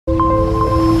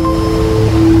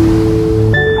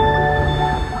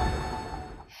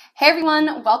Hey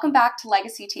everyone, welcome back to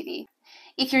LegaSea TV.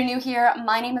 If you're new here,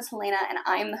 my name is Helena and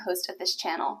I am the host of this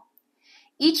channel.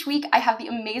 Each week I have the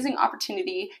amazing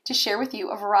opportunity to share with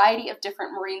you a variety of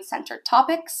different marine-centered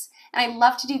topics, and I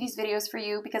love to do these videos for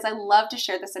you because I love to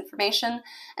share this information,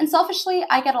 and selfishly,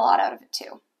 I get a lot out of it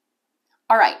too.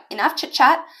 Alright, enough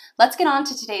chit-chat, let's get on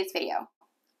to today's video.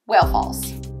 Whale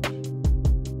falls.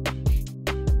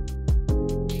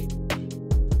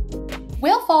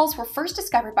 Whale falls were first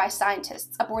discovered by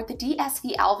scientists aboard the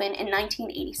DSV Alvin in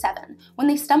 1987 when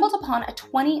they stumbled upon a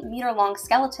 20-meter-long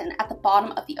skeleton at the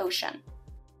bottom of the ocean.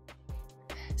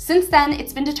 Since then,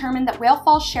 it's been determined that whale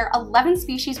falls share 11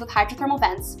 species with hydrothermal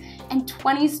vents and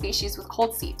 20 species with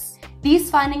cold seeps.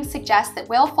 These findings suggest that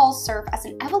whale falls serve as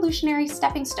an evolutionary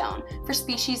stepping stone for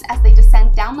species as they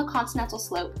descend down the Continental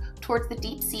Slope towards the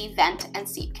deep sea vent and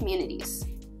seep communities.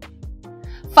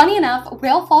 Funny enough,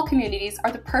 whale fall communities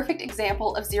are the perfect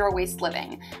example of zero-waste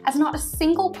living, as not a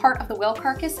single part of the whale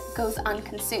carcass goes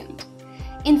unconsumed.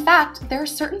 In fact, there are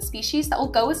certain species that will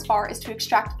go as far as to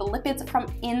extract the lipids from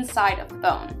inside of the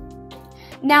bone.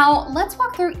 Now, let's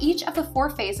walk through each of the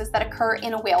 4 phases that occur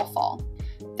in a whale fall: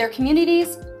 their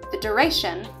communities, the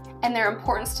duration, and their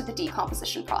importance to the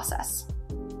decomposition process.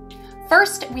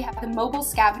 First, we have the mobile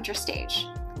scavenger stage.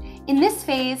 In this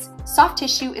phase, soft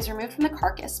tissue is removed from the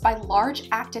carcass by large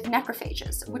active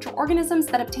necrophages, which are organisms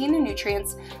that obtain their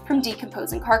nutrients from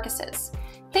decomposing carcasses.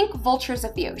 Think vultures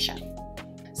of the ocean.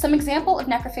 Some examples of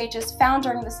necrophages found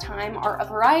during this time are a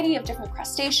variety of different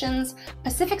crustaceans,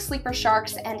 Pacific sleeper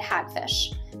sharks, and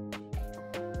hagfish.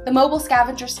 The mobile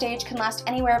scavenger stage can last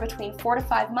anywhere between 4 to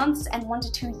 5 months and 1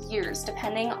 to 2 years,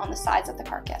 depending on the size of the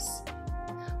carcass.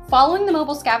 Following the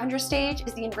mobile scavenger stage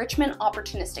is the enrichment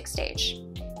opportunistic stage.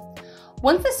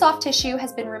 Once the soft tissue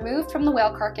has been removed from the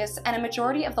whale carcass and a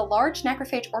majority of the large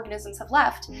necrophage organisms have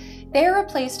left, they are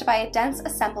replaced by a dense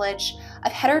assemblage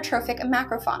of heterotrophic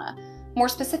macrofauna, more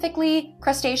specifically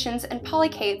crustaceans and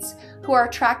polychaetes, who are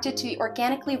attracted to the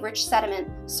organically rich sediment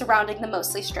surrounding the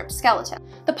mostly stripped skeleton.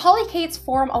 The polychaetes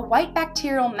form a white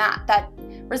bacterial mat that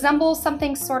resembles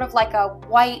something sort of like a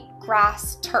white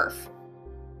grass turf.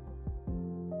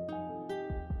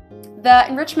 The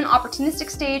enrichment opportunistic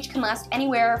stage can last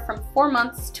anywhere from 4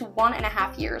 months to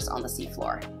 1.5 years on the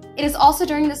seafloor. It is also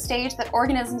during this stage that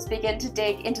organisms begin to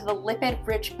dig into the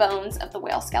lipid-rich bones of the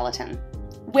whale skeleton.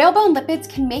 Whalebone lipids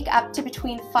can make up to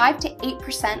between 5 to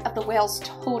 8% of the whale's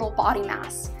total body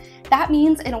mass. That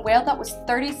means in a whale that was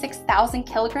 36,000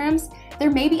 kilograms,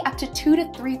 there may be up to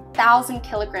 2,000 to 3,000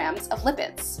 kilograms of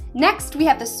lipids. Next, we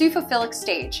have the zoophilic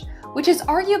stage, which is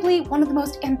arguably one of the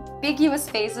most ambiguous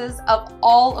phases of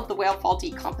all of the whale fall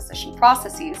decomposition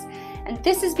processes, and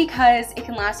this is because it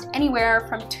can last anywhere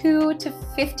from 2 to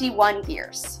 51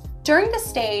 years. During this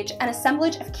stage, an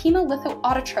assemblage of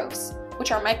Chemolithoautotrophs,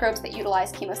 which are microbes that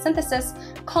utilize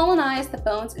chemosynthesis, colonize the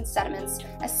bones and sediments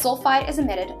as sulfide is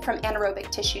emitted from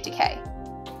anaerobic tissue decay.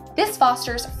 This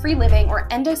fosters free-living or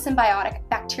endosymbiotic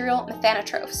bacterial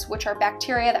methanotrophs, which are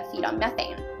bacteria that feed on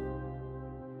methane.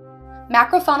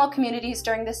 Macrofaunal communities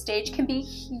during this stage can be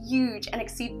huge and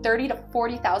exceed 30 to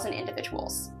 40,000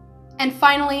 individuals. And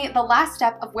finally, the last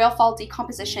step of whale fall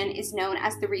decomposition is known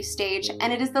as the reef stage,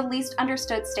 and it is the least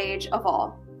understood stage of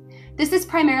all. This is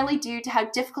primarily due to how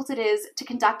difficult it is to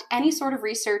conduct any sort of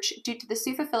research due to the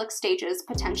zoophilic stage's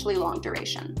potentially long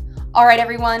duration. Alright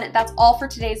everyone, that's all for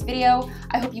today's video.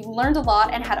 I hope you learned a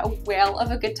lot and had a whale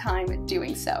of a good time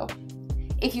doing so.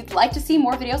 If you'd like to see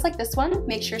more videos like this one,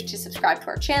 make sure to subscribe to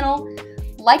our channel,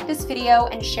 like this video,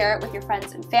 and share it with your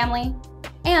friends and family.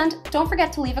 And don't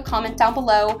forget to leave a comment down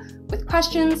below with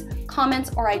questions, comments,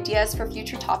 or ideas for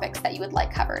future topics that you would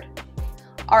like covered.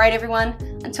 Alright everyone,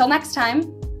 until next time,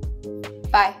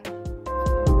 bye.